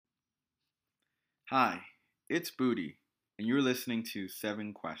Hi, it's Booty, and you're listening to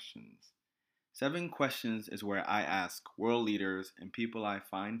 7 Questions. 7 Questions is where I ask world leaders and people I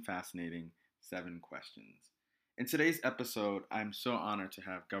find fascinating 7 questions. In today's episode, I'm so honored to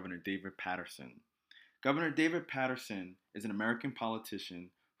have Governor David Paterson. Governor David Paterson is an American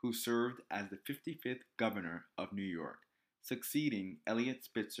politician who served as the 55th governor of New York, succeeding Eliot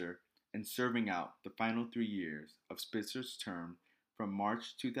Spitzer and serving out the final 3 years of Spitzer's term from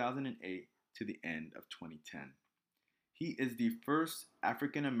March 2008 to the end of 2010. He is the first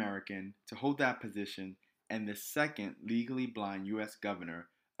African American to hold that position and the second legally blind U.S. governor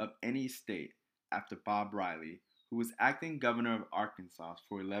of any state after Bob Riley, who was acting governor of Arkansas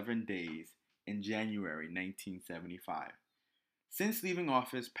for 11 days in January 1975. Since leaving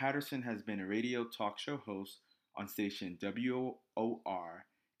office, Paterson has been a radio talk show host on station WOR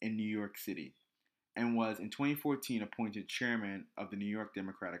in New York City and was in 2014 appointed chairman of the New York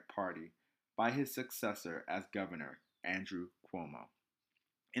Democratic Party by his successor as governor, Andrew Cuomo.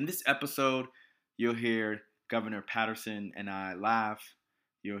 In this episode, you'll hear Governor Paterson and I laugh.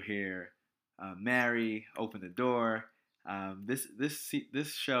 You'll hear Mary open the door.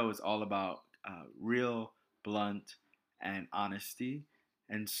 This show is all about real, blunt, and honesty.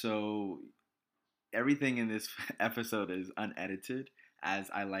 And so everything in this episode is unedited, as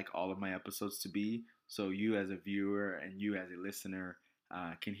I like all of my episodes to be. So you as a viewer and you as a listener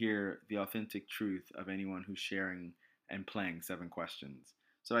can hear the authentic truth of anyone who's sharing and playing 7 Questions.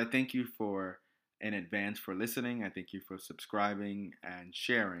 So I thank you in advance for listening. I thank you for subscribing and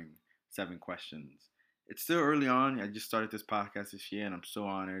sharing 7 Questions. It's still early on. I just started this podcast this year, and I'm so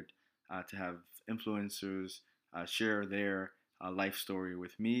honored to have influencers share their life story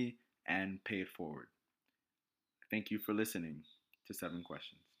with me and pay it forward. Thank you for listening to 7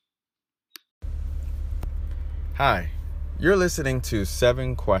 Questions. Hi, you're listening to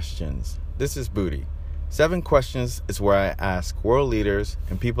 7 Questions. This is Booty. 7 Questions is where I ask world leaders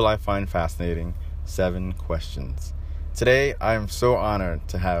and people I find fascinating 7 questions. Today, I am so honored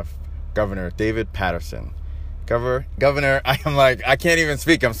to have Governor David Paterson. Governor, I can't even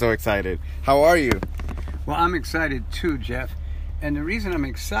speak. I'm so excited. How are you? Well, I'm excited too, Jeff. And the reason I'm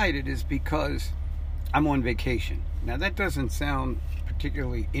excited is because I'm on vacation. Now, that doesn't sound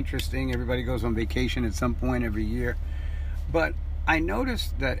particularly interesting. Everybody goes on vacation at some point every year. But I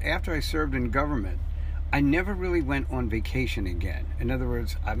noticed that after I served in government, I never really went on vacation again. In other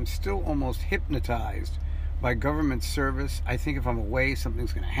words, I'm still almost hypnotized by government service. I think if I'm away,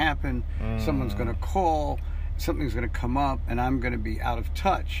 something's going to happen. Someone's going to call. Something's going to come up, and I'm going to be out of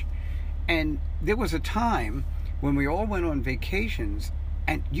touch. And there was a time when we all went on vacations,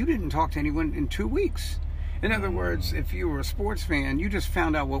 and you didn't talk to anyone in 2 weeks. In other words, if you were a sports fan, you just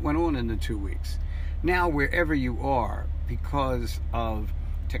found out what went on in the 2 weeks. Now, wherever you are, because of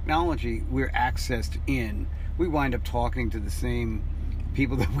technology, we're accessed in. We wind up talking to the same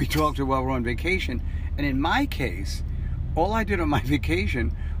people that we talked to while we're on vacation. And in my case, all I did on my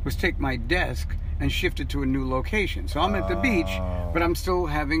vacation was take my desk and shift it to a new location. So I'm at the beach, but I'm still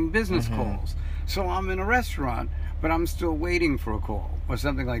having business calls. So I'm in a restaurant, but I'm still waiting for a call or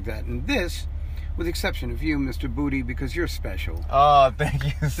something like that. And this, with the exception of you, Mr. Booty, because you're special. Oh, thank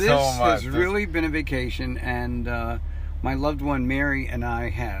you so much. This has really been a vacation, and my loved one, Mary, and I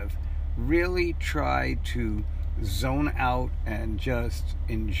have really tried to zone out and just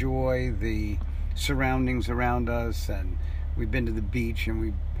enjoy the surroundings around us. And we've been to the beach, and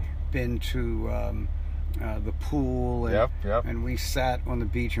we've been to the pool, and, and we sat on the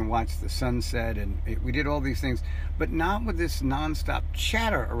beach and watched the sunset, and we did all these things, but not with this nonstop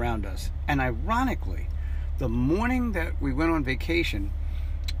chatter around us. And ironically, the morning that we went on vacation,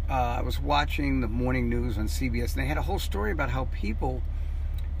 I was watching the morning news on CBS, and they had a whole story about how people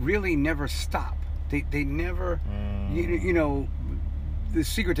really never stop. They never, you know, the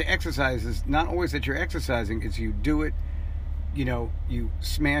secret to exercise is not always that you're exercising, it's you do it. You know, you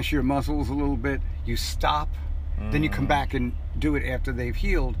smash your muscles a little bit, you stop, then you come back and do it after they've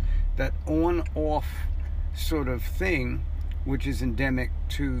healed. That on-off sort of thing, which is endemic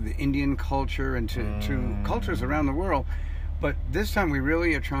to the Indian culture and to cultures around the world. But this time we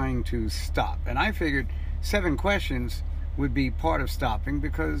really are trying to stop. And I figured 7 Questions would be part of stopping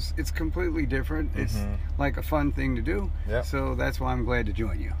because it's completely different. It's like a fun thing to do. So that's why I'm glad to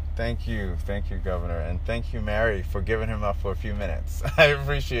join you. Thank you, Governor, and thank you, Mary, for giving him up for a few minutes. I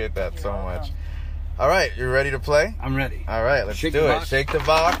appreciate that so much. All right, you ready to play? I'm ready. All right, let's do it. Shake the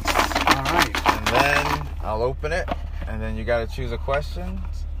box. All right. And then I'll open it, and then you got to choose a question.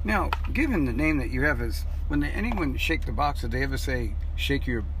 Now, given the name that you have, is when anyone shake the box, did they ever say, shake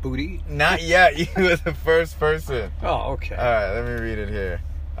your booty? Not yet. You were the first person. Oh, okay. All right, let me read it here.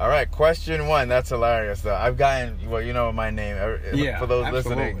 All right, question 1. That's hilarious, though. I've gotten, well, you know my name. Yeah, for those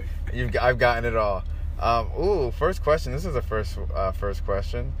absolutely. listening, I've gotten it all. First question. This is the first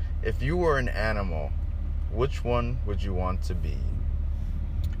question. If you were an animal, which one would you want to be?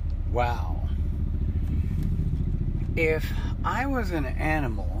 Wow. If I was an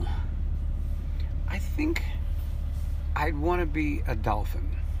animal, I think I'd want to be a dolphin.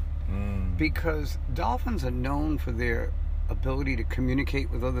 Because dolphins are known for their ability to communicate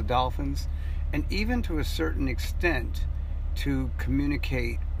with other dolphins, and even to a certain extent to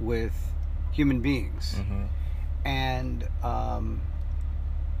communicate with human beings. And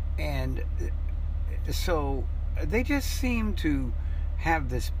so they just seem to have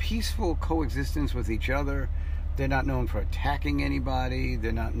this peaceful coexistence with each other. They're not known for attacking anybody.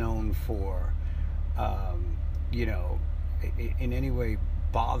 They're not known for in any way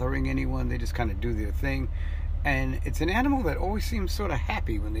bothering anyone. They just kind of do their thing. And it's an animal that always seems sort of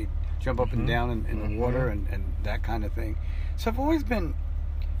happy when they jump up and down in the water and that kind of thing. So I've always been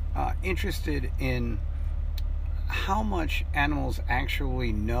interested in how much animals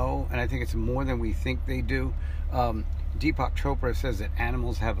actually know, and I think it's more than we think they do. Deepak Chopra says that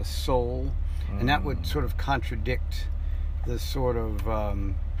animals have a soul, and that would sort of contradict the sort of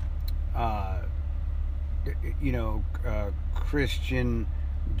Christian,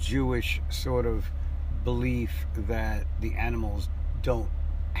 Jewish sort of belief that the animals don't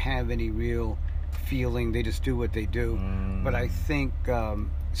have any real feeling. They just do what they do. But I think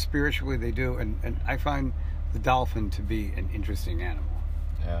spiritually they do, and I find the dolphin to be an interesting animal.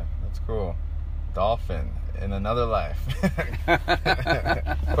 Yeah, that's cool. Dolphin in another life.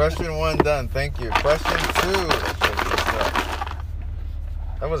 Question 1 done. Thank you. Question 2.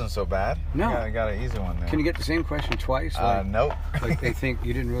 That wasn't so bad. No. I got an easy one there. Can you get the same question twice? Nope. Like they think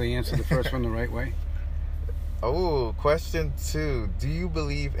you didn't really answer the first one the right way? Oh, question 2. Do you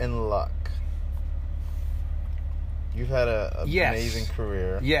believe in luck? You've had an amazing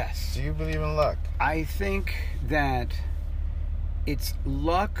career. Yes. Do you believe in luck? I think that it's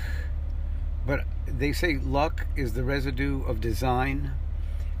luck, but they say luck is the residue of design.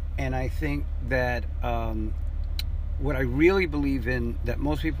 And I think that what I really believe in, that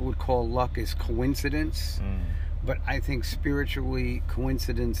most people would call luck, is coincidence. But I think spiritually,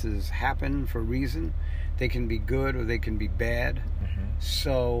 coincidences happen for a reason. They can be good or they can be bad.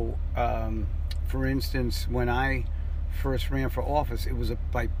 So, for instance, when I first ran for office, it was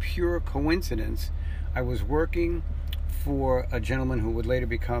by pure coincidence. I was working for a gentleman who would later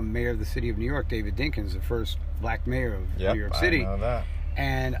become mayor of the city of New York, David Dinkins, the first black mayor of New York City. I know that.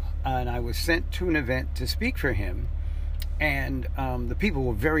 And I was sent to an event to speak for him. And the people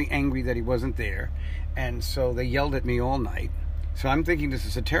were very angry that he wasn't there. And so they yelled at me all night. So I'm thinking this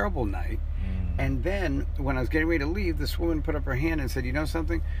is a terrible night. And then when I was getting ready to leave, this woman put up her hand and said, you know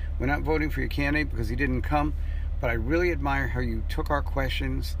something? We're not voting for your candidate because he didn't come. But I really admire how you took our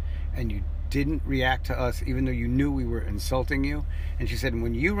questions and you didn't react to us even though you knew we were insulting you. And she said,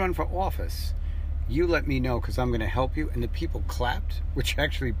 when you run for office, you let me know because I'm going to help you. And the people clapped, which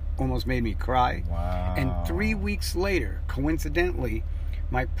actually almost made me cry. Wow. And 3 weeks later, coincidentally,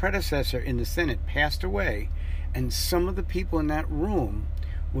 my predecessor in the Senate passed away. And some of the people in that room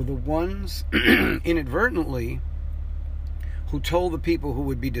were the ones inadvertently who told the people who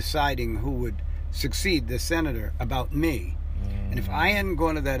would be deciding who would succeed the senator about me. And if I hadn't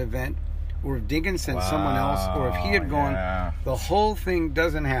gone to that event, or if Dinkins sent someone else, or if he had gone, the whole thing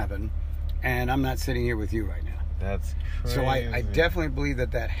doesn't happen, and I'm not sitting here with you right now. That's crazy. So I definitely believe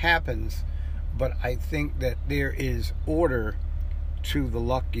that happens, but I think that there is order to the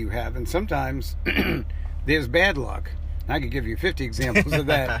luck you have, and sometimes there's bad luck. I could give you 50 examples of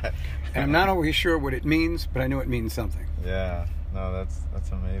that, and I'm not always sure what it means, but I know it means something. Yeah, no, that's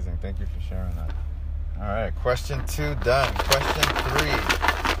amazing. Thank you for sharing that. All right, question 2 done. Question 3.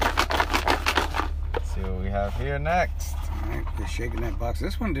 Let's see what we have here next. All right, just shaking that box.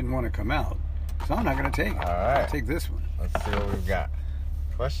 This one didn't want to come out, so I'm not going to take it. All right. I'll take this one. Let's see what we've got.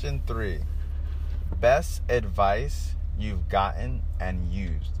 Question 3. Best advice you've gotten and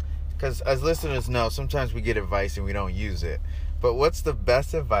used. Because as listeners know, sometimes we get advice and we don't use it. But what's the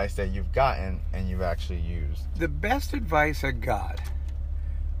best advice that you've gotten and you've actually used? The best advice I got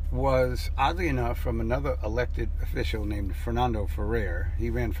was, oddly enough, from another elected official named Fernando Ferrer.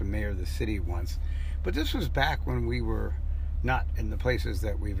 He ran for mayor of the city once. But this was back when we were not in the places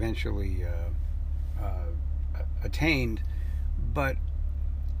that we eventually attained. But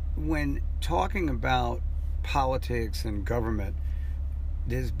when talking about politics and government,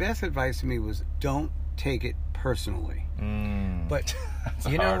 his best advice to me was, don't take it personally. But That's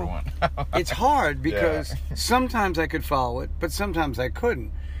a you hard know, one. it's hard because sometimes I could follow it, but sometimes I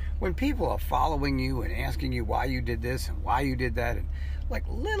couldn't. when people are following you and asking you why you did this and why you did that, and like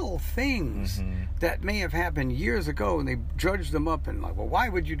little things that may have happened years ago, and they judge them up and like, well, why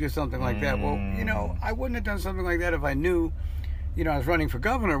would you do something like that? Well, you know, I wouldn't have done something like that if I knew, you know, I was running for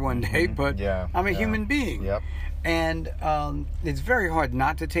governor one day, but I'm a human being. And it's very hard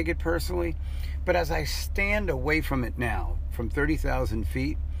not to take it personally. But as I stand away from it now, from 30,000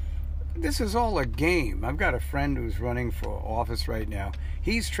 feet, this is all a game. I've got a friend who's running for office right now.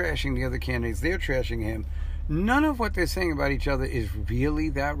 He's trashing the other candidates. They're trashing him. None of what they're saying about each other is really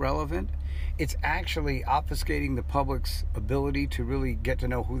that relevant. It's actually obfuscating the public's ability to really get to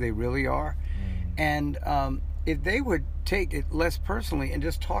know who they really are. And if they would take it less personally and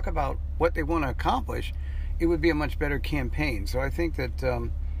just talk about what they want to accomplish, it would be a much better campaign. So I think that,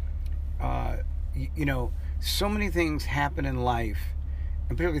 you know, so many things happen in life,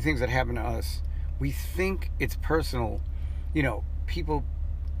 and particularly things that happen to us. We think it's personal. You know, people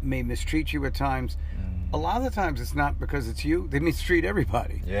may mistreat you at times. A lot of the times it's not because it's you. They mistreat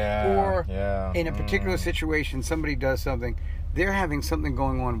everybody. Or in a particular situation, somebody does something. They're having something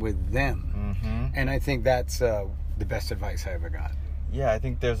going on with them. And I think that's the best advice I ever got. Yeah, I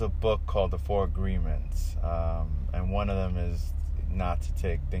think there's a book called The Four Agreements. And one of them is not to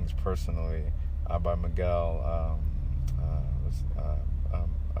take things personally, by Miguel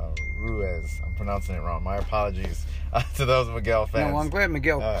Ruiz. I'm pronouncing it wrong. My apologies to those Miguel fans. No, well, I'm glad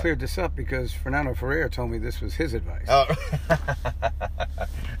Miguel cleared this up, because Fernando Ferrer told me this was his advice. Oh,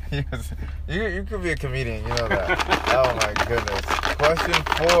 you could be a comedian, you know that. Oh my goodness. Question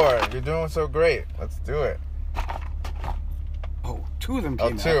 4. You're doing so great. Let's do it. Oh, 2 of them came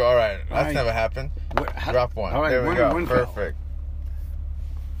out. Oh, 2. All right. That's never happened. Drop one. All right, there we go. One Perfect.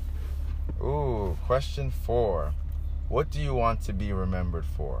 Ooh, question 4. What do you want to be remembered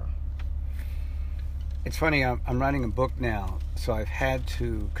for? It's funny, I'm writing a book now, so I've had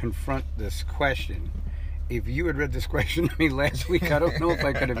to confront this question. If you had read this question to me last week, I don't know if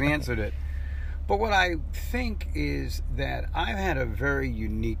I could have answered it. But what I think is that I've had a very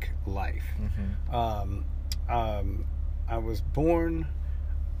unique life. I was born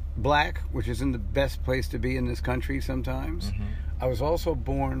black, which isn't the best place to be in this country sometimes. I was also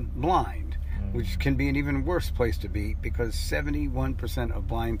born blind, which can be an even worse place to be, because 71% of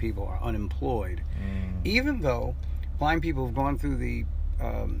blind people are unemployed. Even though blind people have gone through the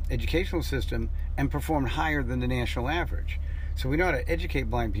educational system and performed higher than the national average. So we know how to educate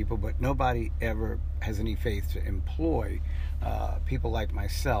blind people, but nobody ever has any faith to employ people like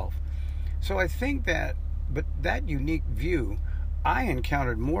myself. So I think that, but that unique view, I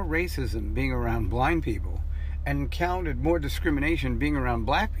encountered more racism being around blind people and encountered more discrimination being around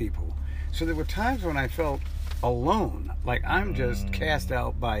black people. So there were times when I felt alone, like I'm just cast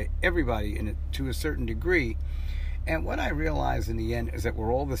out by everybody to a certain degree. And what I realized in the end is that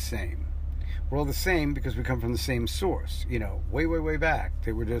we're all the same. We're all the same because we come from the same source. You know, way, way, way back,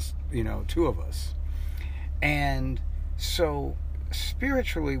 there were just, you know, 2 of us. And so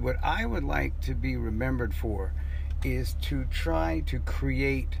spiritually, what I would like to be remembered for is to try to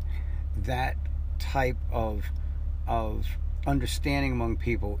create that type of understanding among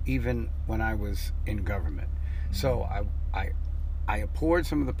people, even when I was in government. So I abhorred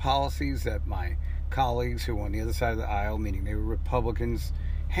some of the policies that my colleagues who were on the other side of the aisle, meaning they were Republicans,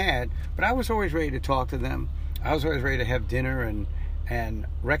 had, but I was always ready to talk to them. I was always ready to have dinner and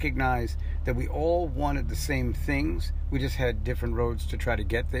recognize that we all wanted the same things. We just had different roads to try to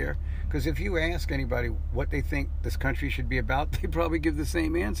get there. Because if you ask anybody what they think this country should be about, they probably give the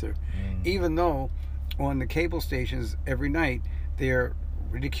same answer. Even though on the cable stations every night they're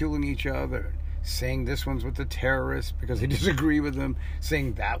ridiculing each other, saying this one's with the terrorists because they disagree with them,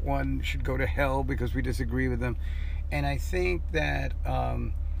 saying that one should go to hell because we disagree with them. And I think that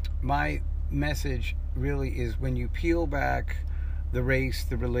my message really is, when you peel back the race,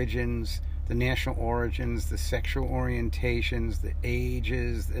 the religions, the national origins, the sexual orientations, the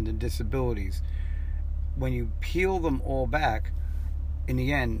ages, and the disabilities, when you peel them all back, in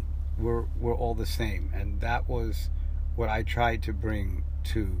the end, we're all the same. And that was what I tried to bring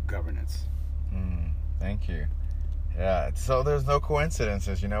to governance. Thank you. Yeah, so there's no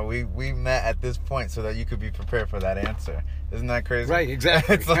coincidences, you know. We met at this point so that you could be prepared for that answer. Isn't that crazy? Right,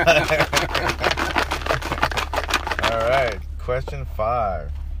 exactly. All right, question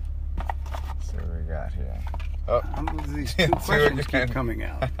 5. Let's see what we got here. Oh, these 2 questions keep coming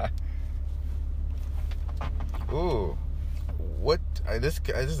out. Ooh, this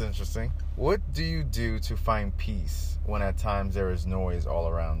is interesting. What do you do to find peace when at times there is noise all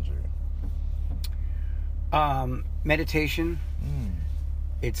around you? Meditation.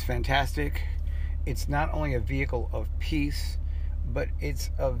 It's fantastic. It's not only a vehicle of peace, but it's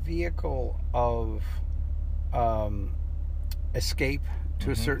a vehicle of escape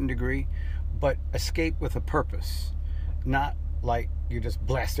to a certain degree, but escape with a purpose, not like you're just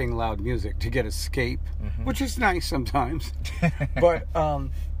blasting loud music to get escape, which is nice sometimes, but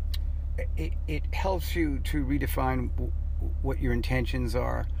it helps you to redefine what your intentions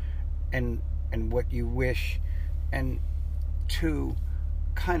are and what you wish, and to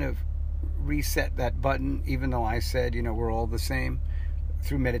kind of reset that button. Even though I said, we're all the same,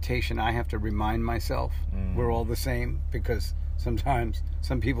 through meditation I have to remind myself we're all the same, because sometimes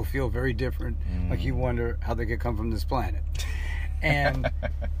some people feel very different, like you wonder how they could come from this planet. And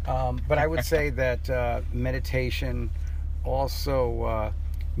but I would say that meditation, also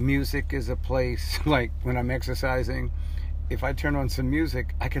music is a place. Like when I'm exercising, if I turn on some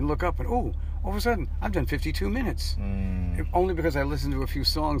music, I can look up and all of a sudden I've done 52 minutes, only because I listened to a few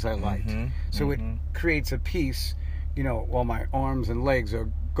songs I liked. So it creates a peace, while my arms and legs are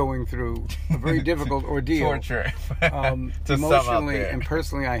going through a very difficult ordeal. Torture. Emotionally and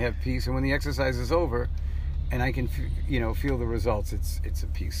personally, I have peace, and when the exercise is over, and I can, feel the results, it's a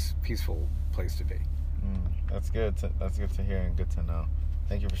peaceful place to be. That's good. That's good to hear and good to know.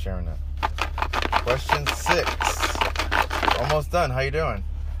 Thank you for sharing that. Question 6. Almost done. How you doing?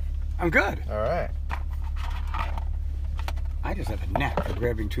 I'm good. All right. I just have a knack for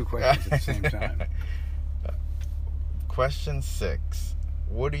grabbing two questions at the same time. Question 6.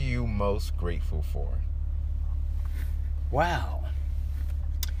 What are you most grateful for? Wow.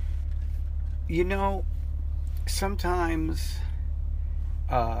 Sometimes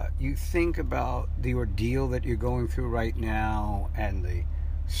you think about the ordeal that you're going through right now, and the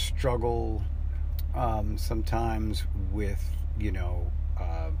struggle sometimes with,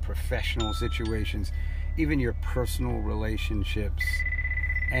 professional situations, even your personal relationships,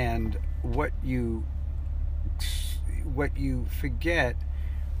 and what you forget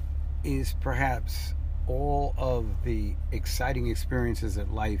is perhaps all of the exciting experiences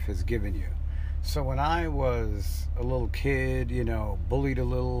that life has given you. So when I was a little kid, bullied a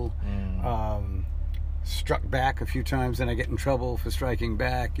little, struck back a few times, and I get in trouble for striking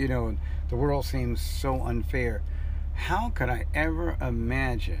back, and the world seems so unfair. How could I ever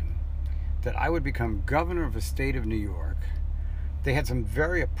imagine that I would become governor of a state of New York? They had some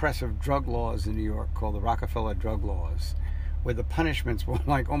very oppressive drug laws in New York called the Rockefeller drug laws, where the punishments were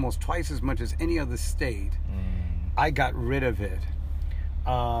like almost twice as much as any other state. I got rid of it.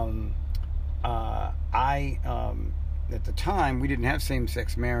 At the time, we didn't have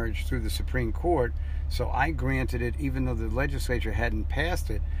same-sex marriage through the Supreme Court, so I granted it, even though the legislature hadn't passed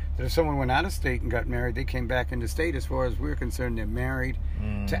it, that if someone went out of state and got married, they came back into state. As far as we're concerned, they're married.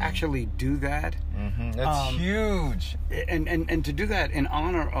 To actually do that, that's huge. And to do that in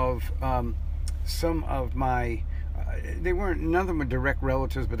honor of some of my, none of them were direct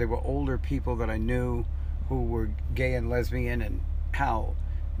relatives, but they were older people that I knew who were gay and lesbian, and how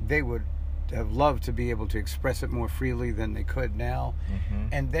they would have loved to be able to express it more freely than they could now.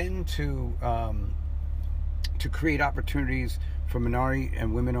 And then to create opportunities for minority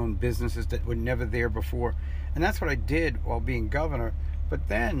and women-owned businesses that were never there before. And that's what I did while being governor. But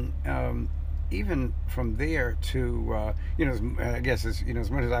then even from there to I guess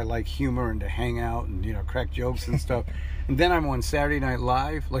as much as I like humor and to hang out and crack jokes and stuff, and then I'm on Saturday Night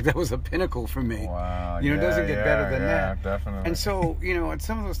Live. Like, that was a pinnacle for me. Wow. It doesn't get better than that. Definitely. And so at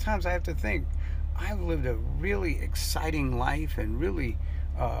some of those times I have to think, I've lived a really exciting life and really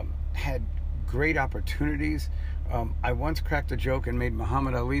had great opportunities. I once cracked a joke and made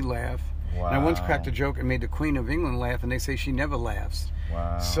Muhammad Ali laugh. Wow. And I once cracked a joke and made the Queen of England laugh, and they say she never laughs.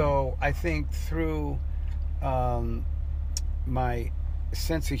 Wow. So I think through my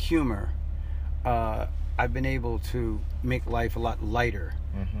sense of humor, I've been able to make life a lot lighter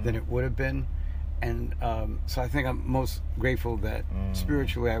than it would have been. And so I think I'm most grateful that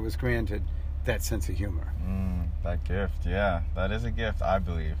spiritually I was granted that sense of humor. That gift, yeah. That is a gift, I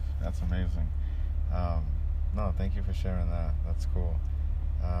believe. That's amazing. No, thank you for sharing that. That's cool.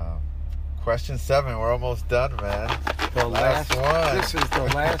 Question 7. We're almost done, man. The last one. This is the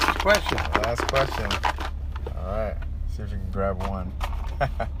last question. Last question. All right. See if you can grab one.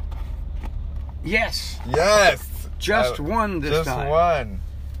 Yes. Yes. Just one this time. Just one.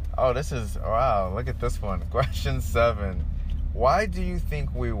 Oh, this is, wow. Look at this one. Question 7. Why do you think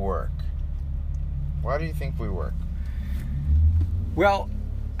we work? Why do you think we work? Well,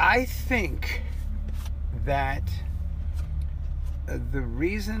 I think that the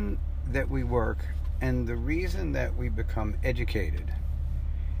reason that we work, and the reason that we become educated,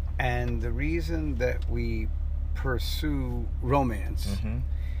 and the reason that we pursue romance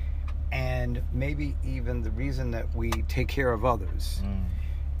and maybe even the reason that we take care of others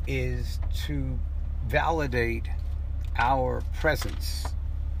is to validate our presence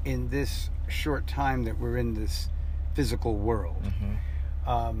in this short time that we're in this physical world.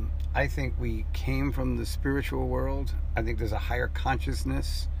 I think we came from the spiritual world. I think there's a higher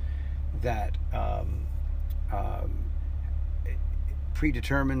consciousness that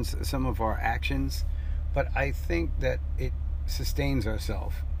predetermines some of our actions, but I think that it sustains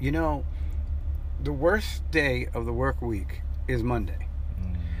ourselves. You know, the worst day of the work week is Monday,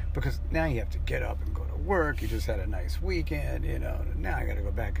 because now you have to get up and go to work. You just had a nice weekend, you know. Now I got to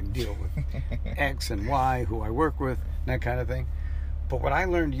go back and deal with X and Y, who I work with, that kind of thing. But what I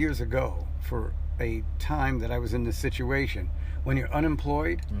learned years ago, for a time that I was in this situation, when you're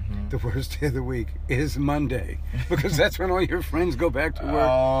unemployed, the worst day of the week is Monday, because that's when all your friends go back to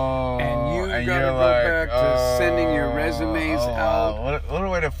work, and you got to go back to sending your resumes out. What a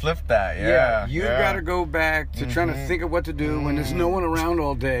way to flip that! Yeah, you got to go back to trying to think of what to do when there's no one around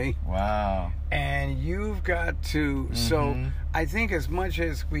all day. Wow! And you've got to. So I think as much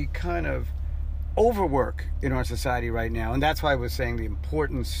as we kind of overwork in our society right now, and that's why I was saying the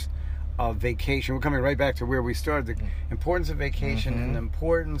importance of vacation. We're coming right back to where we started. The importance of vacation and the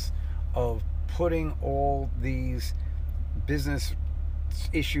importance of putting all these business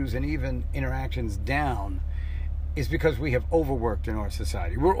issues and even interactions down is because we have overworked in our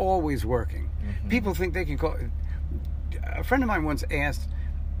society. We're always working. People think they can call. A friend of mine once asked,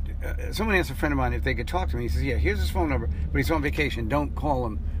 someone asked a friend of mine if they could talk to me. He says, yeah, here's his phone number, but he's on vacation. Don't call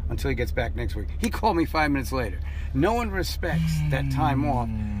him until he gets back next week. He called me 5 minutes later. No one respects that time off.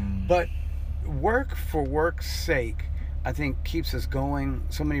 But work for work's sake, I think, keeps us going.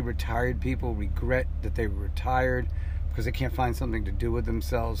 So many retired people regret that they were retired because they can't find something to do with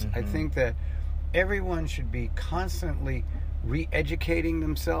themselves. I think that everyone should be constantly re-educating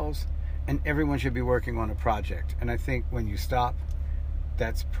themselves, and everyone should be working on a project. And I think when you stop,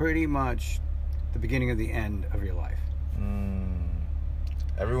 that's pretty much the beginning of the end of your life.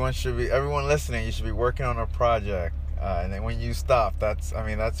 Everyone listening, you should be working on a project. And then when you stop, that's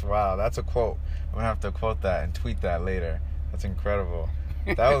wow. That's a quote. I'm going to have to quote that and tweet that later. That's incredible.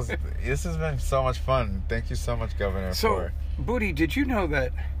 This has been so much fun. Thank you so much, Governor. So, Booty, did you know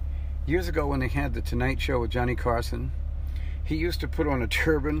that years ago when they had the Tonight Show with Johnny Carson, he used to put on a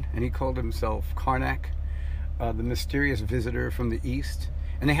turban and he called himself Karnak, the mysterious visitor from the East.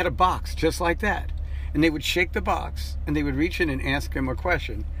 And they had a box just like that. And they would shake the box and they would reach in and ask him a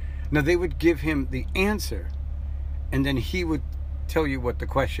question. Now, they would give him the answer, and then he would tell you what the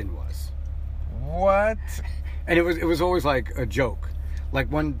question was. What? And it was always like a joke.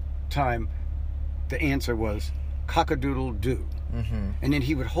 Like one time, the answer was cock-a-doodle-doo. And then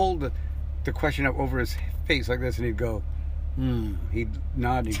he would hold the question up over his face like this, and he'd go, He'd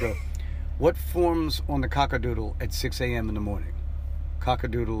nod and he'd go, what forms on the cock-a-doodle at 6 a.m. in the morning?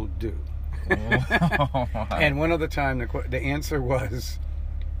 Cock-a-doodle-doo. And one other time, the answer was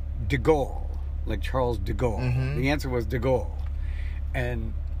de Gaulle. Like Charles de Gaulle. The answer was de Gaulle.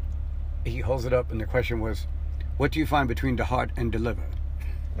 And he holds it up and the question was, what do you find between the heart and the liver?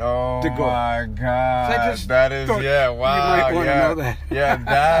 Oh de Gaulle. My God. So that is, yeah, wow. You might want to know that. Yeah,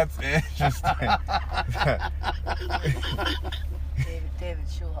 that's interesting. David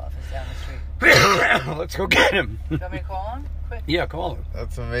Schulhoff is down the street. Let's go get him. Do you want me to call him? Quick. Yeah, call him.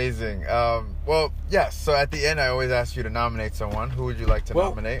 That's amazing. Well, yes, so at the end I always ask you to nominate someone. Who would you like to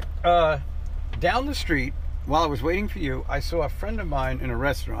nominate? Down the street, while I was waiting for you, I saw a friend of mine in a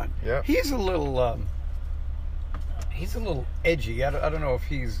restaurant. Yep. He's a little edgy. I don't know if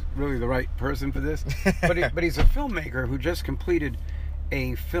he's really the right person for this, but he's a filmmaker who just completed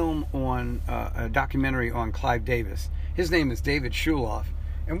a film on a documentary on Clive Davis. His name is David Schulhoff,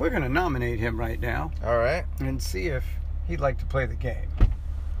 and we're going to nominate him right now. All right. And see if he'd like to play the game.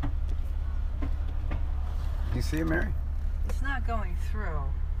 Do you see him, Mary? It's not going through.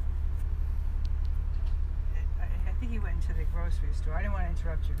 I think he went into the grocery store. I didn't want to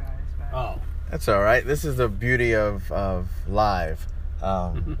interrupt you guys, but... Oh. That's all right. This is the beauty of live.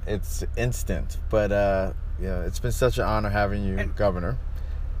 It's instant. But, it's been such an honor having you, Governor.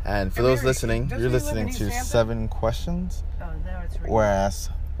 And for those Mary, listening, you're listening to 7 Questions. Oh, now it's ringing. Where I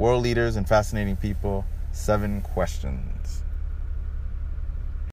ask world leaders and fascinating people 7 questions.